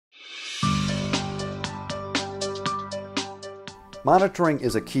Monitoring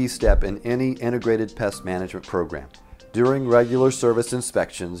is a key step in any integrated pest management program. During regular service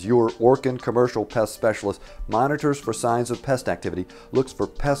inspections, your Orkin commercial pest specialist monitors for signs of pest activity, looks for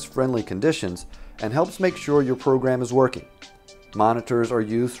pest-friendly conditions, and helps make sure your program is working. Monitors are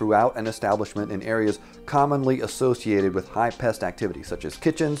used throughout an establishment in areas commonly associated with high pest activity, such as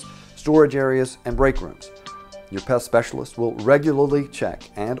kitchens, storage areas, and break rooms. Your pest specialist will regularly check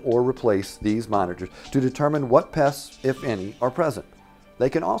and/or replace these monitors to determine what pests, if any, are present. They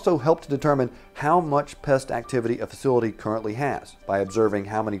can also help to determine how much pest activity a facility currently has by observing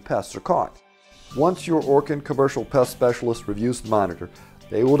how many pests are caught. Once your Orkin commercial pest specialist reviews the monitor,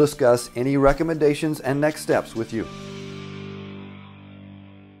 they will discuss any recommendations and next steps with you.